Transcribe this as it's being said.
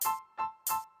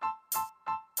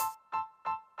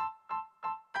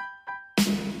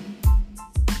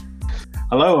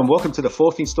Hello and welcome to the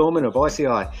fourth instalment of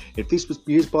ICI. If this was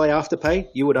used by Afterpay,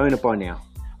 you would own it by now.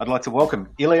 I'd like to welcome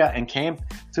Ilia and Cam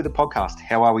to the podcast.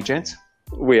 How are we, gents?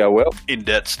 We are well. In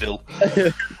debt still.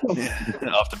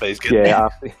 Afterpay's good. Yeah,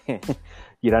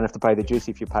 you don't have to pay the juice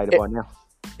if you paid it by now.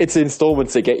 It's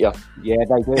installments that get you. Yeah,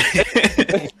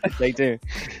 they do.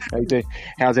 They do.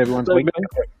 How's everyone's week been?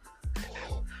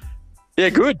 Yeah,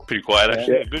 good. Pretty quiet,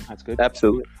 actually. Yeah, good. That's good.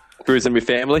 Absolutely. Cruising with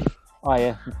family. Oh,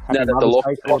 yeah. Now that the Mother's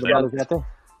Day for all the mothers out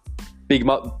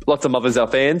there. Lots of mothers are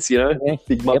fans, you know. Yeah.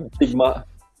 Big mother.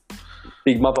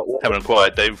 Having a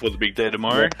quiet day before the big day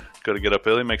tomorrow. Got to get up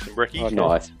early, make some brekkie. Okay.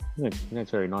 Nice. Yeah,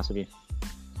 that's very nice of you.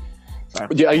 So,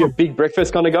 are you a big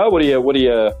breakfast kind of guy? What do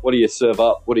you serve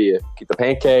up? What do you get? The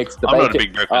pancakes? I'm not a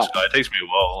big breakfast guy. It takes me a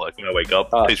while. Like when I wake up,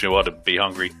 it takes me a while to be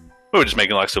hungry. We were just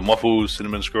making like some waffles,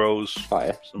 cinnamon scrolls,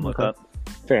 something like that.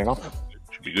 Fair enough.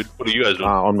 Should be good. What are you guys doing?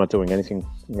 I'm not doing anything.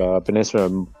 Vanessa,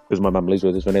 because my mum lives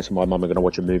with us, Vanessa and my mum are going to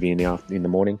watch a movie in the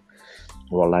morning,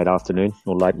 or late afternoon,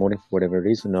 or late morning, whatever it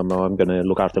is, and I'm going to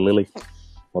look after Lily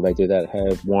while they do that.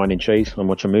 Have wine and cheese and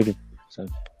watch a movie. So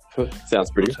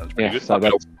sounds pretty good. So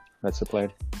that's the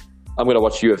plan. I'm going to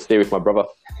watch UFC with my brother.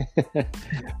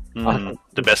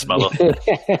 The best mother. For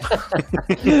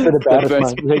the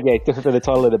baddest mother. Yeah, for the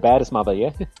title of the baddest mother,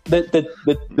 yeah?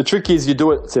 The trick is you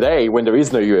do it today when there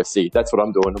is no UFC. That's what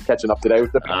I'm doing. I'm catching up today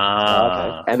with the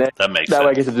And then that makes now sense.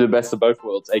 I get to do the best of both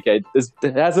worlds. Okay,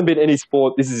 there hasn't been any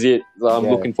sport. This is it. I'm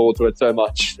looking forward to it so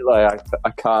much. Like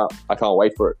I can't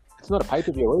wait for it. It's not a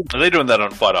pay-per-view, Are they doing that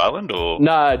on Fight Island or?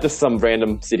 No, just some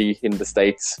random city in the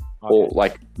States, or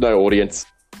like no audience.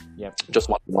 Yep. Just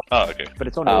one. Oh, okay. But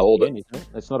it's on ESPN, isn't it?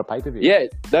 It's not a pay-per-view. Yeah,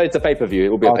 no, it's a pay-per-view. It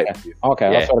will be a pay-per-view.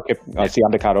 Okay, Yeah. It's the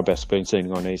undercard I've best been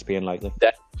seeing on ESPN lately.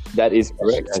 That is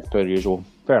correct. As per usual.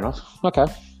 Fair enough. Okay.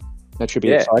 That should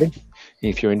be exciting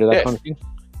if you're into that kind of thing.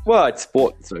 Well, it's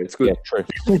sport, so it's good.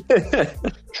 Yeah,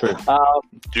 true.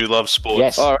 Do you love sports?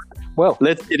 Yes. All right. Well,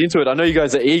 let's get into it. I know you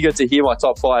guys are eager to hear my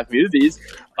top 5 movies.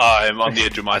 I'm on the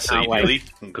edge of my seat, really,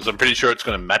 because I'm pretty sure it's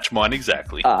going to match mine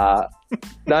exactly.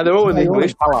 No, they're all in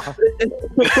English.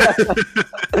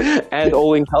 And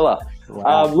all in colour.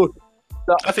 Wow. Look,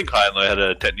 I think High and Low had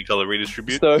a Technicolor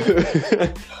redistribute.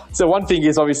 So one thing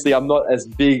is, obviously, I'm not as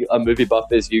big a movie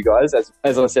buff as you guys.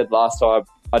 As I said last time,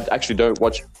 I actually don't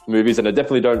watch movies, and I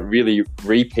definitely don't really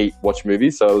repeat watch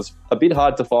movies. So it was a bit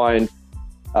hard to find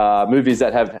movies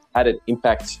that have had an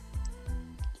impact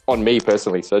on me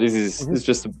personally. So this is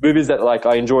just movies that like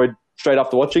I enjoyed straight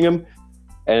after watching them,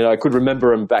 and I could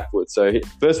remember them backwards. So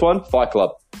first one, Fight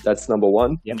Club. That's number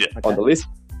one on the list.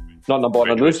 Not number one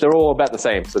on the list. They're all about the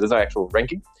same, so there's no actual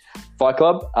ranking. Fight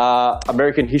Club,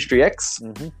 American History X.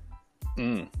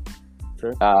 True.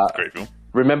 Great film.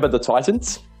 Remember the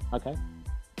Titans. Okay.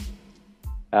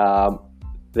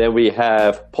 Then we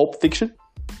have Pulp Fiction.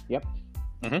 Yep.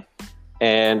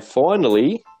 And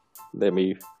finally, let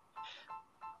me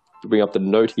bring up the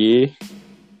note here.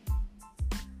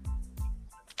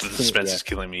 The suspense is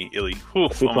killing me, Illy.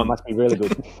 This one must be really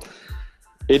good.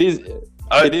 It is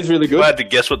really good. If I had to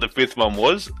guess what the fifth one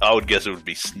was, I would guess it would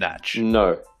be Snatch.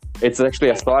 No. It's actually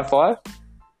a sci-fi.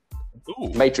 Ooh.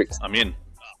 Matrix. I'm in.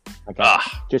 Okay.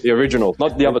 Just the original,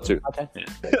 not the other two. Okay.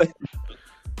 Yeah.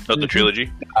 Not the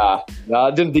trilogy. No, I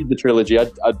didn't dig the trilogy.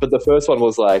 But the first one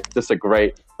was like just a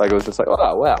great, like it was just like,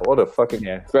 oh wow, what a fucking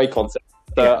great concept.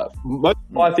 So most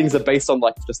of my things are based on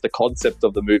like just the concept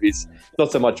of the movies,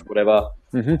 not so much whatever.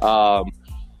 And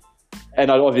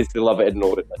I obviously love Ed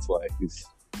Norton. That's why he's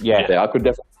there. I could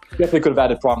definitely could have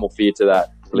added Primal Fear to that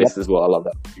list as well. I love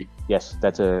that movie. Yes,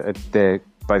 they're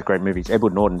both great movies.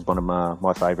 Edward Norton's one of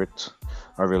my favourites.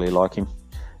 I really like him.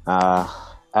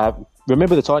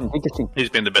 Remember the Titans? Interesting. He's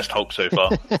been the best Hulk so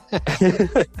far.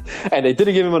 And they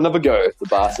didn't give him another go, the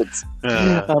bastards.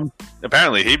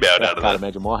 Apparently he bowed out of that. I can't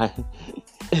imagine why.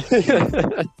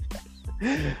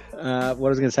 What I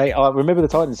was going to say, Remember the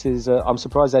Titans is, I'm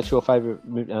surprised that's your favourite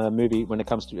movie when it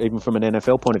comes to, even from an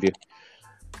NFL point of view.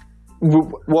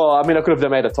 Well, I mean, I could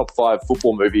have made a top 5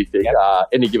 football movie thing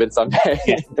any given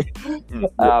Sunday.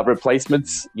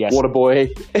 Replacements,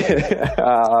 Waterboy,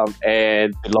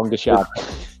 and The Longest Yard.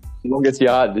 Longest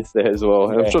Yard is there as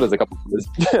well. I'm sure there's a couple of others.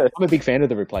 I'm a big fan of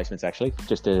The Replacements, actually,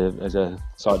 just as a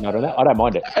side note on that. I don't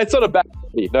mind it. It's not a bad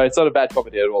comedy. No, it's not a bad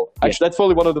comedy at all. Actually, that's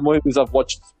probably one of the movies I've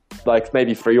watched like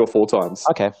maybe 3 or 4 times.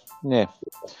 Okay, yeah.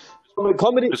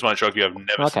 Comedy. This might shock you. I've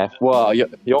never seen it. Well,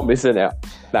 you're missing out.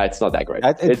 No, it's not that great.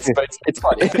 It's funny.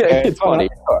 It's funny.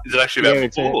 Is it actually about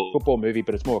it's football? a football movie,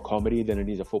 but it's more a comedy than it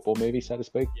is a football movie, so to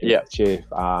speak. Yeah. It's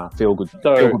a feel-good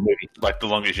movie. Like The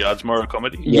Longest Yard's more a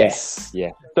comedy? Yes.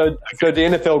 Yeah. So the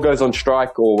NFL goes on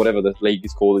strike, or whatever the league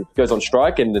is called, it goes on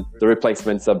strike, and the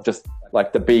replacements are just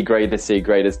like the B grade, the C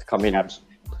graders to come in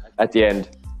at the end.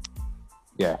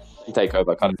 Yeah. And take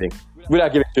over kind of thing.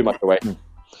 Without giving too much away.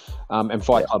 And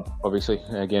Fight Club, obviously,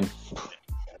 again.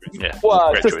 Yeah.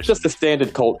 Well, it's just a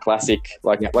standard cult classic.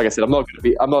 Like I said, I'm not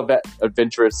that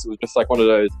adventurous. It was just like one of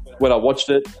those when I watched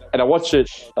it, I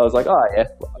was like, oh yeah,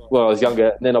 when I was younger.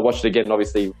 And then I watched it again,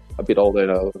 obviously a bit older,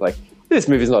 and I was like, this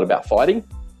movie's not about fighting.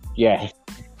 Yeah.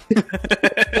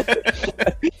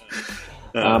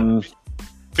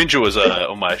 Fincher was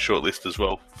on my short list as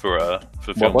well for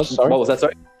films. What was that?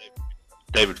 Sorry.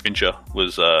 David Fincher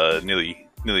was nearly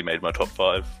made my top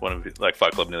 5. One of his, like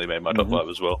Fight Club nearly made my top 5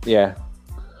 as well. Yeah.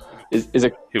 Is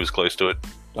it? He was close to it.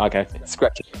 Okay.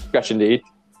 Scratch indeed.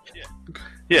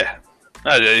 Yeah.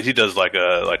 He does like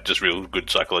just real good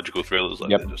psychological thrillers. Like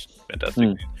they're just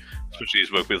fantastic. Especially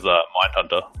his work with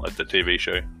Mindhunter, like the TV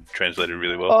show, translated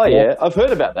really well. Oh yeah, I've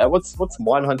heard about that. What's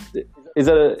Mindhunter? Is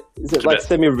it like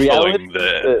semi-reality?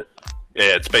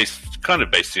 It's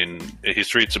based in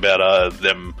history. It's about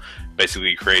them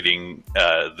basically creating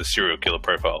the serial killer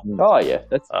profile. Oh yeah,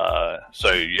 that's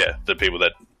so yeah, the people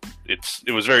that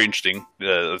it was very interesting.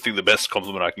 I think the best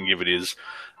compliment I can give it is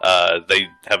they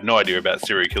have no idea about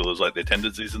serial killers, like their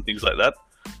tendencies and things like that.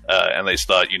 And they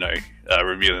start,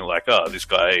 revealing like, oh, this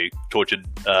guy tortured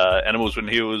animals when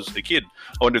he was a kid.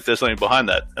 I wonder if there's something behind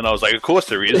that. And I was like, of course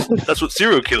there is. That's what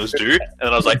serial killers do. And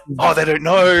then I was like, oh, they don't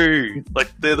know.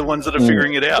 Like they're the ones that are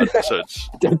figuring it out. So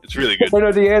it's really good. I don't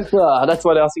know the answer. That's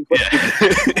what asking questions.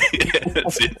 Yeah,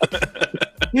 that's it.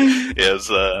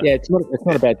 It's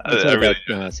not a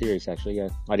bad series actually. Yeah,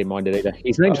 I didn't mind it either.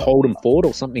 His name's Holden Ford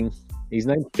or something. His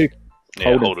name's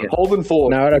Holden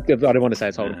Ford. No, I don't want to say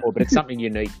it's Holden Ford, but it's something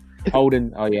unique.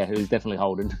 Holden. Oh yeah, it was definitely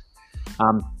Holden.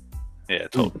 Yeah,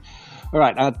 it's Holden. All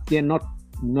right.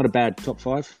 Not a bad top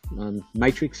 5.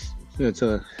 Matrix.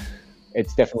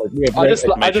 It's definitely. Yeah,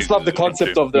 I just love the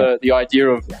concept of the idea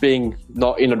of being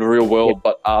not in the real world,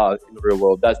 but in the real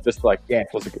world. That's just like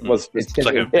it's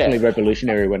definitely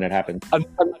revolutionary when it happened.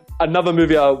 Another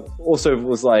movie I also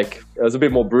was like, it was a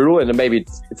bit more brutal, and maybe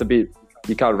it's a bit,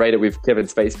 you can't rate it with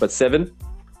Kevin's face, but Seven.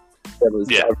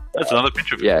 That's another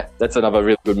picture. Yeah, that's another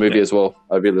really good movie as well.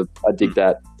 I dig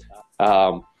that.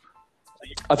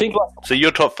 I think. So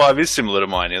your top 5 is similar to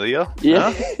mine, Ilia.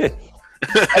 Yeah. Huh?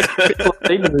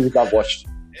 Seen the movies I've watched.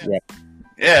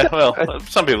 Yeah, well,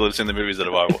 some people have seen the movies that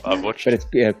I've watched. But it's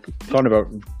kind of a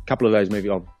couple of those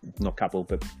movies, not couple,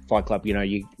 but Fight Club,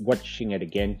 you're watching it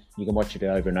again, you can watch it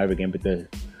over and over again, but the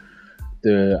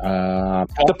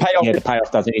payoff, the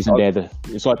payoff isn't there.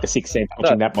 It's like The Sixth Sense,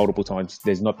 watching that multiple times.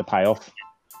 There's not the payoff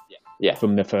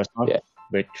from the first time.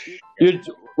 Which,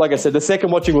 like I said, the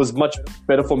second watching was much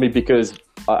better for me because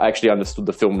I actually understood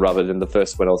the film rather than the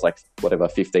first when I was like,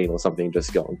 15 or something,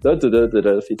 just going,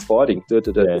 it's fighting,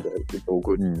 it's all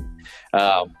good.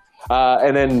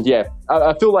 And then,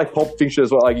 I feel like Pulp Fiction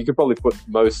as well. Like you could probably put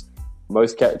most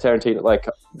Tarantino, like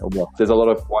there's a lot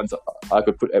of ones I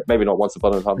could put, maybe not Once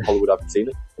Upon a Time in Hollywood, I haven't seen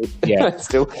it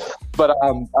still, but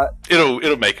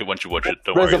it'll make it once you watch it.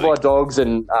 Don't Reservoir worry. Dogs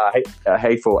and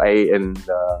Hateful Eight and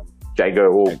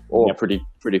Django, all pretty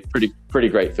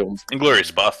great films.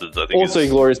 Inglourious Bastards, I think. Also,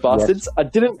 Inglourious Bastards. I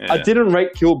didn't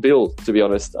rate Kill Bill, to be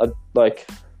honest. Out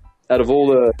of all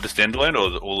the standalone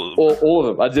or all of them. All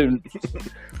of them. I didn't.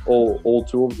 all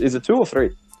 2 of them. Is it 2 or 3?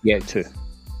 Yeah, 2.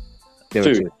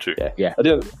 Two. Yeah. I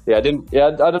didn't. Yeah,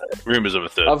 I don't. Rumors of a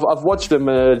third. I've watched them,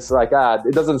 and it's like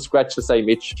it doesn't scratch the same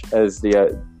itch as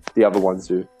the other ones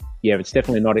do. Yeah, it's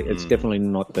definitely not. It's definitely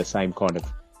not the same kind of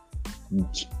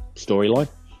storyline.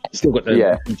 Still got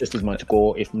just as much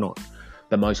gore, if not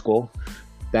the most gore.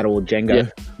 That or Django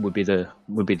would be the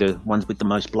ones with the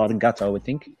most blood and guts, I would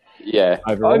think. Yeah,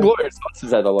 overall. Inglourious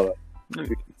Bastards had a lot of.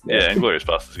 Inglourious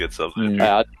Bastards gets something.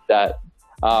 I think that.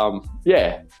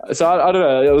 So I don't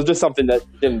know. It was just something that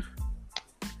didn't.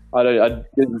 I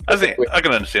think I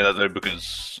can understand that though,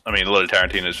 because a lot of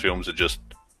Tarantino's films are just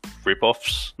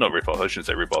rip-offs. Not rip-offs. I shouldn't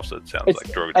say rip-offs. That sounds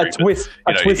like derogatory.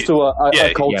 A twist to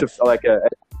a culture, like a.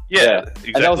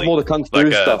 Exactly. And that was more the kung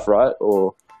fu stuff, right?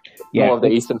 Or more of the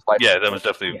Eastern flavor. Yeah, that was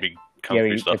definitely a big kung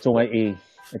fu stuff.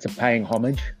 It's a paying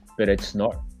homage, but it's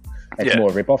not. It's more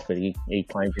a rip-off, but he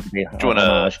claims it to be a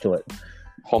homage to it.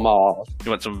 Homage. You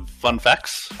want some fun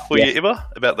facts for you, Iba,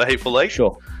 about the Hateful Eight?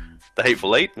 Sure. The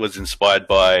Hateful Eight was inspired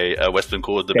by a Western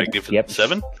called The Magnificent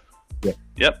Seven.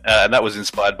 Yep, and that was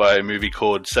inspired by a movie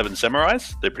called Seven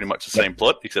Samurais. They're pretty much the same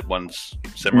plot, except one's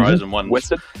samurais and one's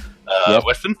Western.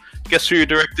 Western. Guess who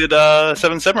directed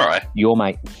Seven Samurai? Your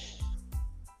mate.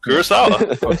 Kurosawa.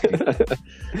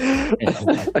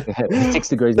 6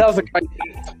 degrees. That was a great.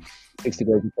 6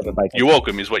 degrees of bacon. You're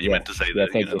welcome, is what you meant to say there.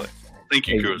 thank you. Like, thank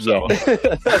you, Kurosawa.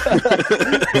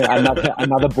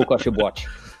 Another book I should watch.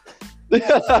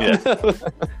 Yeah.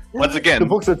 Once again, The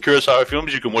books are- Kurosawa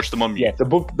films, you can watch them on mute. Yeah. The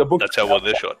book. That's how well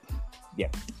they're shot. Yeah,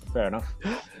 fair enough.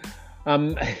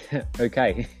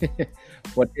 Okay.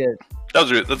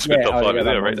 That's a good top five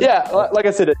there, right? Yeah, like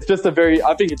I said, it's just a very.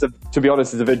 I think to be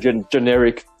honest, it's a very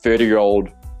generic 30-year-old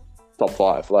top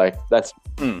 5. Like that's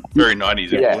Very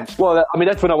 90s yeah. influence. Well, I mean,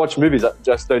 that's when I watch movies. I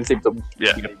just don't seem to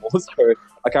Yeah. anymore, so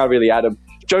I can't really add them.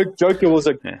 Joker was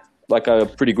a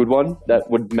pretty good one that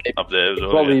would Up there as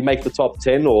well, probably yeah. make the top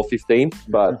 10 or 15,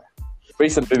 but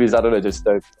recent movies, I don't know, just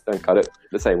don't cut it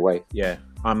the same way. Yeah,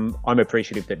 I'm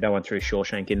appreciative that no one threw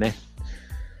Shawshank in there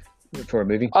for a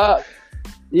movie.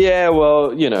 Yeah,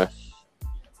 well,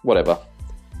 whatever.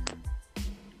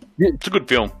 It's a good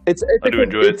film. It's I do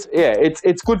enjoy it.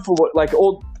 It's good for what there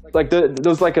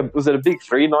was was it a big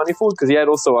 3 in '94? Because he had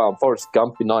also Forrest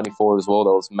Gump in '94 as well.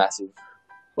 That was massive.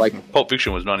 Like Pulp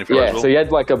Fiction was 94 yeah, as well. so you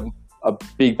had like a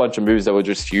big bunch of movies that were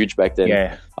just huge back then.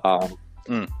 Yeah,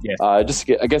 Just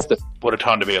I guess What a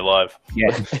time to be alive.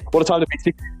 yeah. what a time to be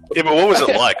 60. Yeah, but what was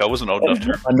it like? I wasn't old enough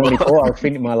to. I'm 94. I was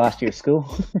finishing my last year of school.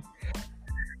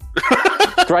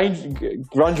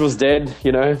 Grunge was dead,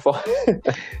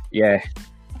 Yeah,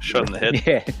 Shot in the head.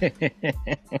 yeah.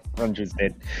 Ronja's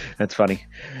dead. That's funny.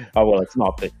 Oh well, it's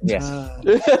not, but yeah.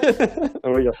 It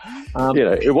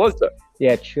was though.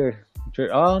 Yeah, true.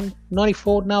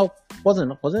 94? No, was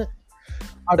it?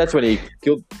 That's when he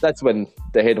killed. That's when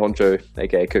the head honcho,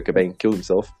 aka Kurt Cobain, killed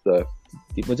himself. So,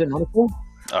 Was it 94?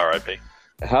 R.I.P.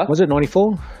 huh? Was it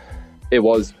 94? It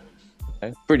was.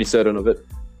 Pretty certain of it.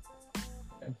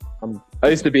 I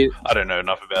used to be. I don't know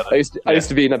enough about I it. used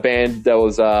to be in a band that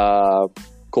was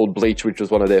called Bleach, which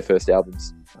was one of their first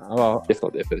albums, Oh, if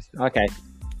not their first. okay.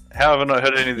 How have I not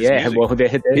heard any of this Yeah, music? well,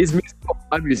 His music,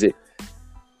 my music.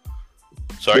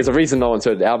 Sorry. There's a reason no one's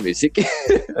heard our music.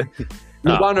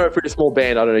 Nirvana are a pretty small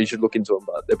band. I don't know. You should look into them,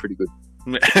 but they're pretty good.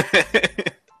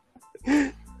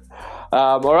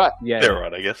 All right. yeah. They're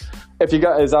right, I guess. If you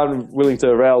guys aren't willing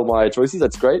to rail my choices,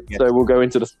 that's great. Yes. So we'll go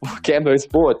into the Cambo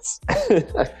Sports.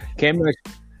 Cameron.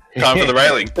 Time for the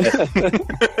railing.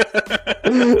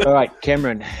 All right,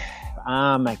 Cameron.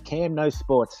 Cam knows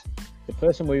sports. The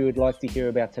person we would like to hear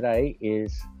about today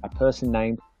is a person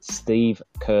named Steve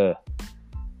Kerr.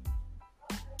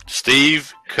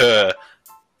 Steve Kerr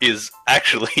is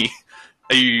actually.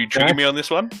 Are you tricking me on this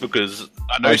one? Because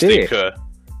I know Oh, Steve dear. Kerr.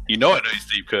 You know I know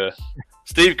Steve Kerr.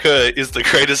 Steve Kerr is the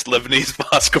greatest Lebanese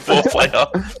basketball player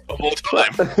of all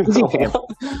time. Is he, Cam?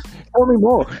 Tell me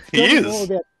more. He Tell me is.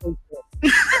 more about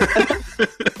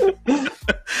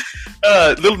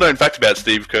Steve Little known fact about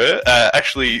Steve Kerr.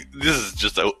 Actually, this is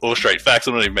just all straight facts.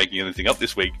 I'm not even making anything up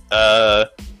this week.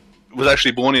 Was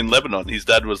actually born in Lebanon. His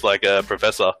dad was like a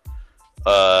professor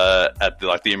at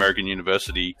the American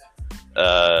University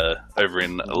over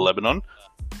in Lebanon.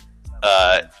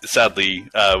 Sadly,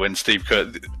 when Steve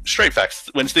Kerr, straight facts,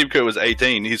 when Steve Kerr was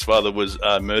 18, his father was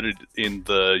murdered in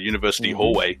the university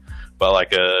hallway by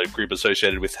like a group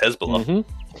associated with Hezbollah.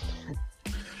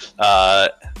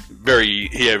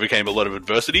 He overcame a lot of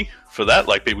adversity for that.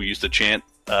 Like people used to chant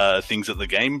things at the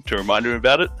game to remind him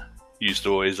about it. He used to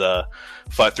always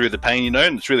fight through the pain,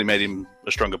 and it's really made him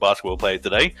a stronger basketball player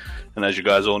today. And as you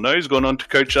guys all know, he's gone on to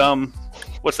coach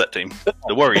what's that team?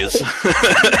 The Warriors.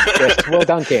 Yes, well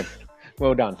done, Cam.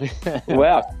 Well done.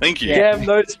 Wow. Thank you. Cam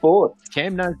knows sports.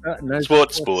 Cam knows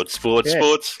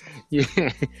Sports. Yeah.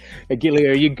 Gilly,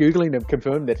 are you Googling to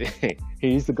confirm that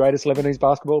he is the greatest Lebanese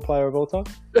basketball player of all time?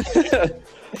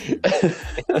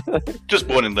 Just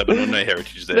born in Lebanon, no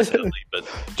heritage there, sadly. But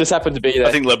Just happened to be there.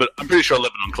 I think I'm pretty sure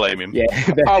Lebanon claim him. Yeah.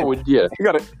 I would, yeah. You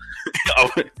got it.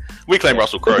 We claim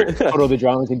Russell Crowe. Put all the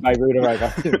dramas in Beirut are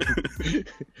over.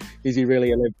 Is he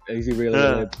really a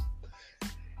Leb?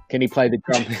 Can he play the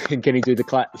drum? Can he do the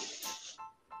clap?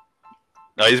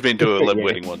 No, he's been to a Leb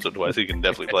wedding once or twice. He can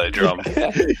definitely play a drum.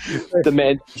 The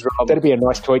man drum. That'd be a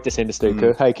nice tweet to send to Steve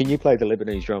Kerr. Hey, can you play the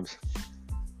Lebanese drums?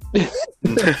 He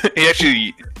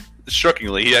actually,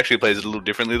 shockingly, he actually plays it a little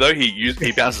differently though. He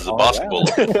bounces a basketball,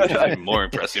 which is even more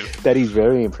impressive. That is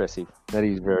very impressive. That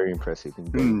is very impressive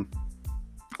indeed.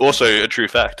 Also, a true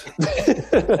fact.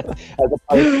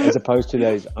 As opposed to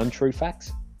those untrue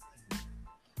facts.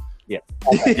 Yeah.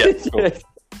 Yeah. Cool.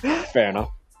 Fair enough.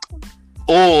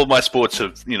 All my sports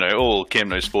have, all Cam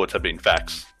knows sports have been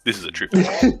facts. This is a trip.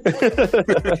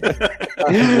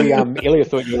 Ilia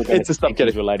thought you were going to think it was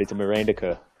getting related to Miranda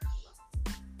Kerr.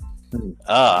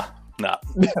 Nah.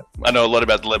 I know a lot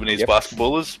about the Lebanese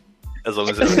basketballers, as long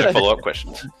as there's no follow-up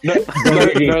questions. no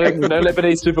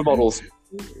Lebanese supermodels.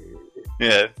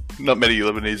 Yeah, not many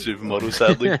Lebanese supermodels,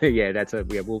 sadly.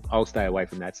 I'll stay away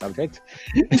from that subject.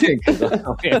 'Cause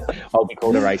I'll be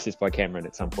called a racist by Cameron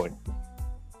at some point.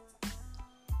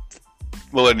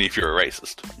 Well, only if you're a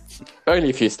racist. Only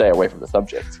if you stay away from the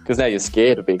subject, because now you're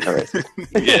scared of being a racist.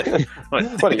 Yeah.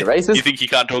 What are you, racist? You think you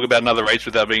can't talk about another race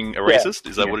without being a racist?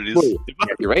 Is that what it is?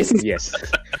 You're racist? Yes.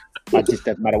 It just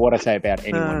doesn't matter what I say about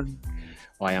anyone.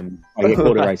 I get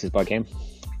called a racist by Cam.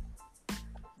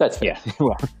 That's fair. Yeah.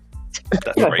 Well,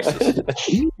 That's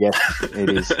racist. yes, it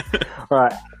is. All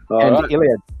right.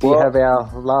 Ilia, do you have our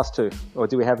last two? Or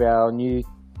do we have our new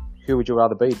Who Would You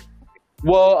Rather Be?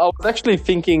 Well, I was actually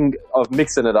thinking of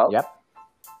mixing it up. Yep.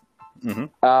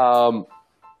 Mm-hmm.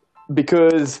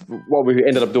 Because what we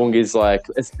ended up doing is like,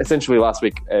 essentially last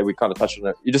week we kind of touched on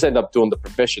it. You just end up doing the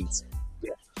professions.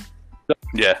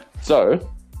 Yeah. So,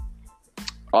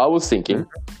 I was thinking,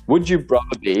 would you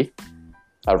rather be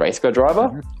a race car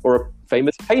driver or a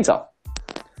famous painter?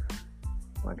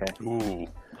 Okay. Ooh.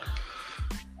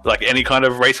 Like any kind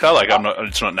of race car? Like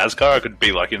it's not NASCAR. I could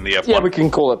be like in the F1. Yeah, we can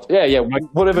call it. Yeah,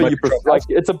 whatever you prefer. Like,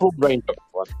 it's a broad range of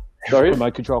one. Sorry?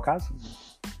 Remote control cars?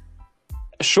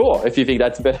 Sure, if you think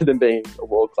that's better than being a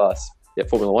world-class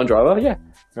Formula 1 driver, yeah.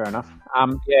 Fair enough.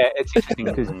 It's interesting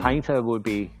because painter would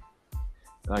be,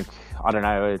 like, I don't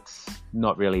know, it's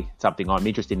not really something I'm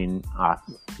interested in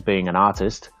being an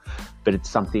artist, but it's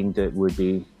something that would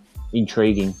be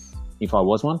intriguing if I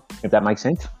was one, if that makes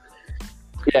sense.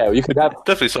 Yeah, you could have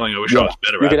definitely something I wish I was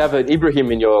better at. You could have an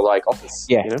Ibrahim in your office.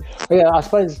 Yeah, you know? Yeah. I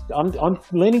suppose I'm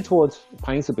leaning towards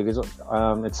painter because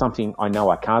it's something I know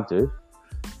I can't do,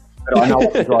 but I know I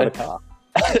can drive a car.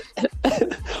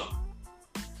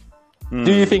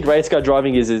 Do you think race car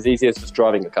driving is as easy as just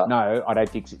driving a car? No, I don't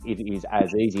think it is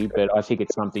as easy, but I think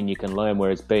it's something you can learn.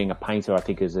 Whereas being a painter, I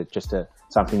think is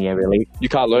something you really you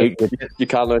can't learn. You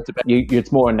can't learn to.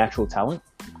 It's more a natural talent,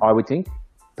 I would think.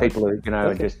 People are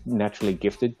just naturally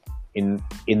gifted in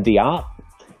the art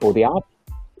or the art.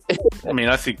 I mean,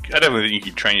 I definitely think you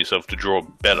can train yourself to draw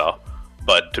better,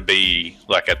 but to be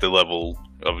like at the level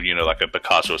of like a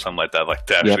Picasso or something like that, like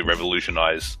to actually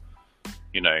revolutionize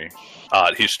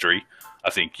art history. I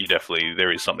think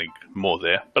there is something more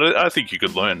there, but I think you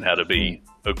could learn how to be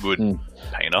a good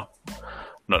painter,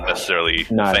 not necessarily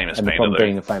a famous and the painter. problem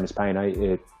being a famous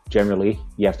painter, generally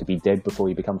you have to be dead before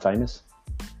you become famous.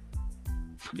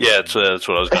 Yeah, that's what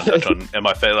I was going to touch on. Am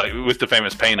I with the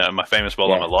famous painter? Am I famous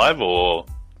while I'm alive, or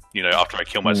after I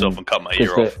kill myself and cut my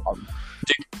ear off?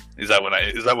 Is that when I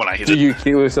hit it? Do you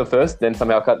kill yourself first, then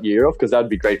somehow cut your ear off? Because that would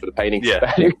be great for the painting.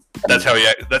 Yeah, that's how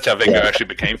Vengo actually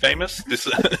became famous. This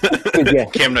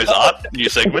Cam knows art. New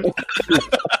segment.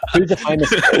 Who's the famous?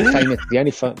 The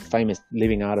only famous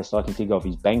living artist I can think of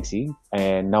is Banksy,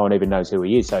 and no one even knows who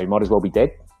he is. So he might as well be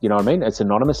dead. You know what I mean? It's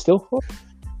anonymous still.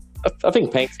 I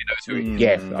think Banksy knows who he is.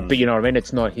 Yeah, but you know what I mean?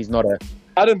 It's not. He's not a.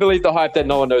 I don't believe the hype that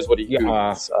no one knows what he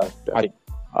is.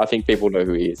 I think people know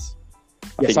who he is.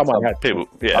 People.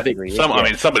 Yeah, I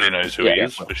mean, somebody knows who he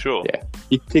is for sure. Yeah,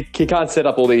 he can't set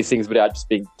up all these things without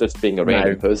just being a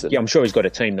random person. Yeah, I'm sure he's got a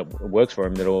team that works for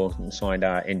him that all signed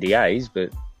NDAs,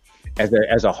 but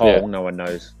as a whole, no one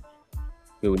knows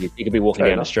who he is. You could be walking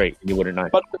down the street and you wouldn't know.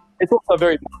 But it's also a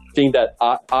very thing that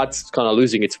art's kind of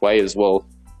losing its way as well.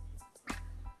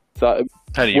 So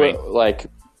how do you mean?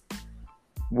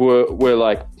 Were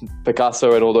like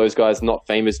Picasso and all those guys not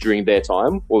famous during their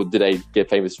time, or did they get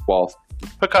famous while?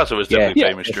 Picasso was definitely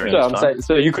famous during his time.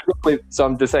 So you could. So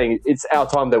I'm just saying, it's our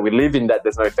time that we live in that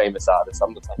there's no famous artists.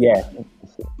 I'm just saying. Yeah.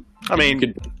 I mean,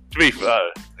 to be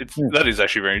that is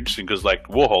actually very interesting because like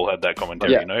Warhol had that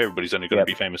commentary. Everybody's only going to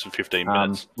be famous for 15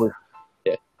 minutes. That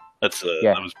was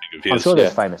big of his. I'm sure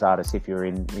there's famous artists. If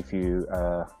you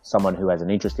someone who has an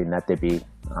interest in that, there'd be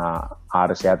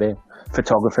artists out there,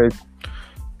 photographers.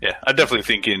 Yeah, I definitely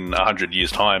think in 100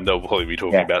 years' time they'll probably be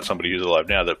talking about somebody who's alive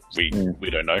now that we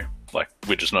don't know. Like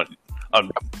we're just not.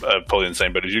 I'm probably in the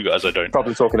same boat as you guys. I don't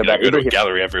probably talking about go to a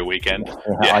gallery every weekend.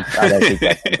 I don't think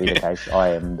that's going to be the case. I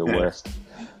am the worst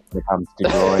when it comes to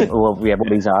drawing. Well, we have all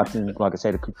these arts, and like I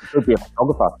said, it could be a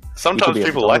photographer. Sometimes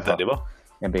people like that, Dibba.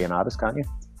 And be an artist, can't you?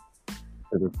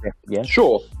 Yeah,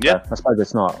 sure. Yeah, I suppose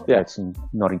it's not. Yeah. It's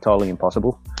not entirely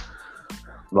impossible.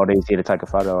 A lot easier to take a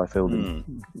photo, I feel,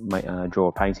 than draw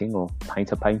a painting or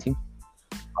paint a painting.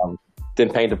 Then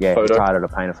paint a photo. Yeah, it's harder to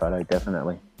paint a photo,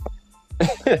 definitely.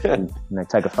 and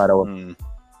take a photo of.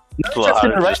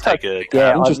 Just take a.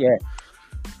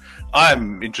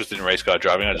 I'm interested in race car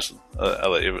driving.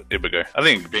 I'll let Ibba go. I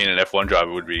think being an F1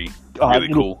 driver would be really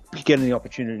cool. Getting the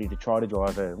opportunity to try to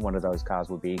drive one of those cars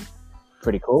would be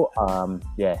pretty cool.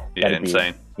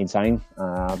 Insane. Insane.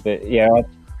 But yeah,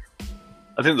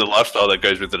 I think the lifestyle that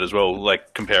goes with it as well,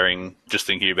 like comparing, just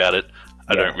thinking about it,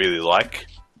 I don't really like.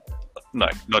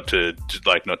 Like not to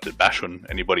bash on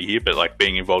anybody here, but like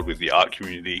being involved with the art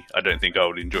community, I don't think I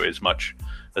would enjoy as much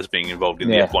as being involved in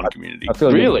the F1 community. I feel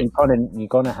really you're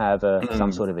gonna have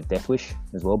some sort of a death wish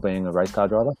as well, being a race car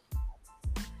driver.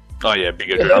 Oh yeah,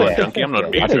 big adrenaline junkie. I'm not a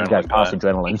big adrenaline guy. Past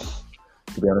adrenaline,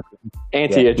 to be honest.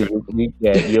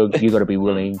 Anti-adrenaline. You got to be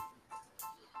willing.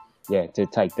 Yeah, to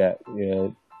take that.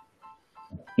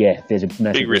 There's a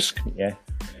massive big risk. Yeah.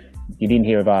 You didn't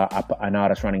hear of an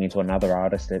artist running into another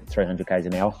artist at 300 k's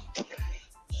an hour.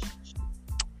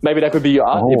 Maybe that could be your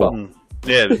art, Ibba.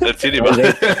 Yeah, that's it, Ibba.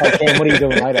 Hey, what are you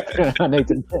doing later? I need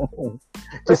to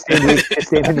just stand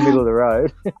in the middle of the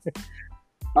road.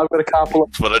 I've got a car full of...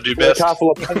 That's what I do best. And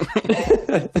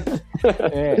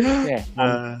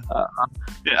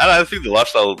I think the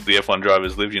lifestyle the F1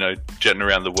 drivers live, jetting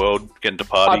around the world, getting to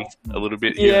party a little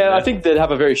bit. Yeah, I think they'd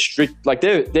have a very strict... Like,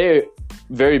 they're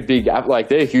very big... Like,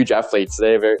 they're huge athletes.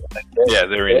 They're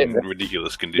in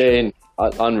ridiculous condition. They're in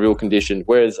unreal condition.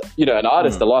 Whereas, an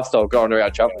artist, the lifestyle going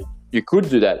around traveling, you could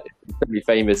do that. You could be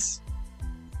famous.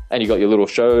 And you got your little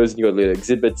shows, and you got little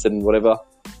exhibits and whatever.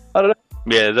 I don't know.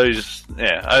 Yeah,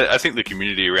 I think the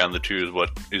community around the two is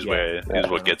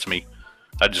what gets me.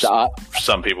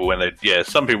 Some people when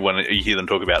you hear them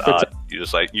talk about art, you're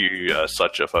just like, you are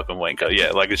such a fucking wanker.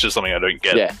 Yeah, like it's just something I don't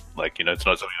get. Yeah. Like, it's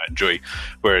not something I enjoy.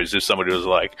 Whereas if somebody was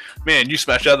like, man, you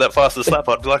smashed out that fastest lap,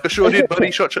 I'd be like, I sure did, buddy.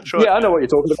 Shot. Yeah, I know what you're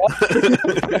talking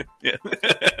about. Yeah.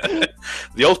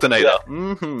 The alternator. Yeah.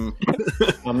 Mm-hmm.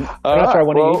 Can I throw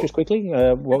one at you just quickly?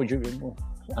 What would you...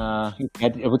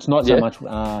 it's not so much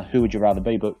who would you rather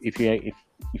be, but if you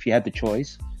had the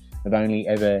choice of only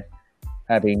ever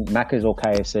having Macca's or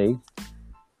KFC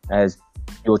as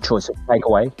your choice of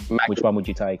takeaway, which one would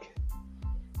you take?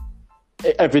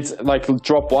 If it's like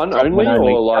drop one only,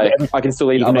 or like I can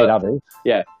still eat others.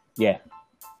 Yeah,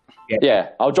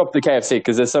 I'll drop the KFC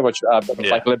because there's so much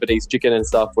like Lebanese chicken and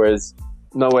stuff, whereas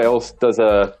nowhere else does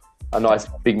a nice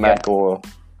Big Mac or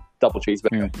double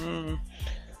cheeseburger.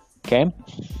 Cam?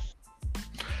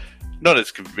 Not as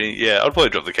convenient. Yeah, I'd probably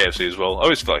drop the KFC as well. I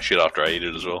always feel like shit after I eat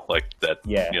it as well. Like that,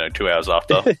 2 hours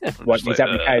after. What, is that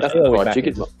KFC or fried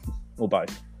chicken? Or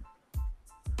both?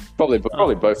 Probably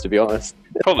both, to be honest.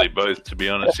 Probably both, to be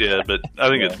honest, yeah. But I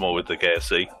think it's more with the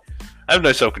KFC. I have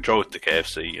no self-control with the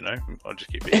KFC, I'll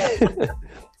just keep eating.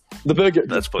 The burger...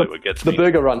 That's probably what gets me. The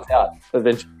burger runs out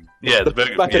eventually. Yeah, the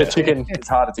burger... Bucket of chicken, it's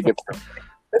harder to get through.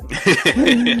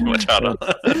 Much harder.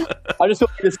 I just feel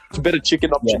like there's better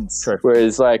chicken options. Yeah,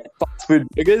 whereas like fast food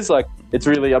burgers, like it's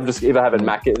really I'm just either having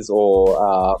Macca's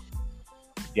or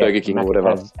Burger King or whatever.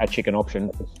 Has a chicken option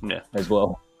as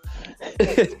well.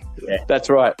 That's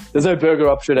right. There's no burger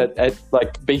option at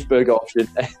like beef burger option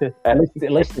at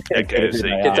least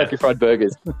Kentucky Fried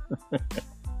Burgers. At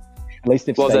least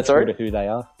if stay true to who they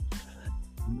are.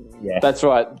 Yeah, that's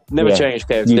right. Never change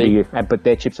KFC. But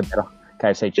their chips are better.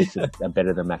 KFC chips are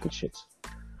better than Macca's chips.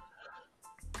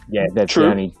 Yeah, that's True. the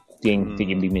only thing that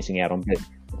you'd be missing out on.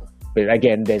 But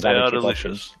again, there's other chip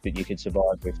options that you could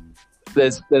survive with.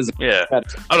 There's I'd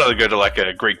rather go to like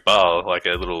a Greek bar, like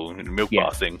a little milk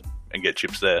bar thing, and get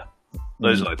chips there.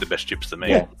 Those are like the best chips to me.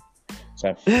 Yeah.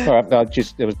 So, all right,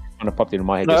 there was kind of popped into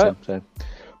my head. So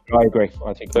I agree.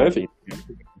 I think perfect.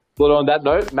 Well, on that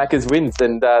note, Macca's wins,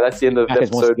 and that's the end of Macca's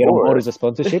episode 4. On board as a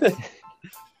sponsorship.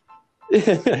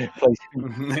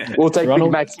 We'll take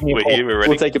Ronald, Big Mac.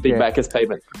 We'll take a Big Mac as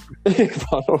payment.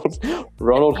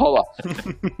 Ronald Holler.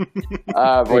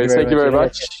 Boys, thank you very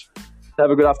much. Have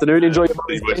a good afternoon. Enjoy your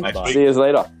morning. See you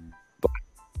later.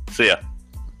 See ya.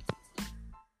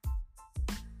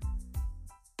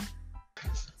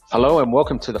 Hello and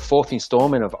welcome to the 4th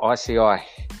installment of ICI.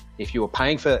 If you were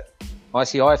paying for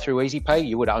ICI through EasyPay,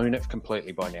 you would own it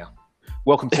completely by now.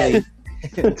 Welcome to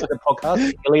the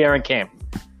podcast, Ilia and Cam.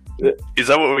 Is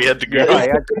that what we had to go?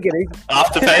 Yeah,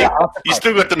 Afterpay? You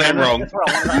still got the name wrong.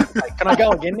 Can I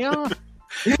go again now?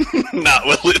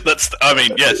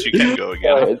 Yes, you can go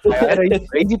again.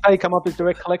 EasyPay come up as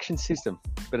direct collection system,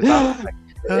 but it's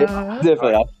Afterpay.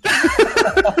 Definitely up.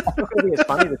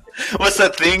 What's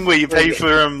that thing where you pay for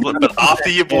them, but after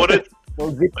you bought it?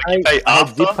 Well, ZipPay, pay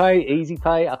after? ZipPay,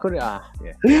 EasyPay. I couldn't. All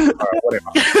right, whatever.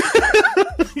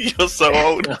 You're so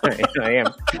old. I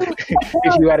am.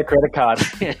 If you had a credit card,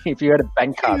 if you had a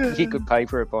bank card, you could pay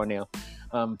for it by now.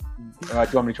 All right,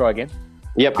 do you want me to try again?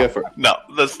 Yep, go for it. No,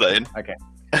 that's staying. Okay.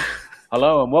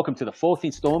 Hello and welcome to the 4th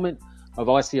installment of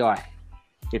ICI.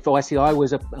 If ICI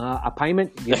was a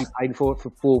payment, you'd be paid for it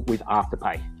for with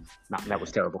Afterpay. No, that was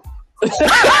terrible. How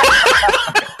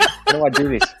do I do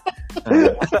this?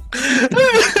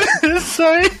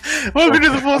 So, welcome to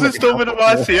the 4th installment of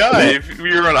ICI. If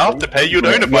you're on Afterpay, you'd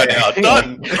own it by now.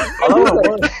 Done.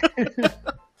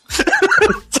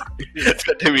 It's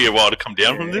going to take me a while to come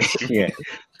down from this. Yeah.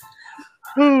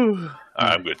 All right,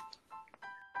 I'm good.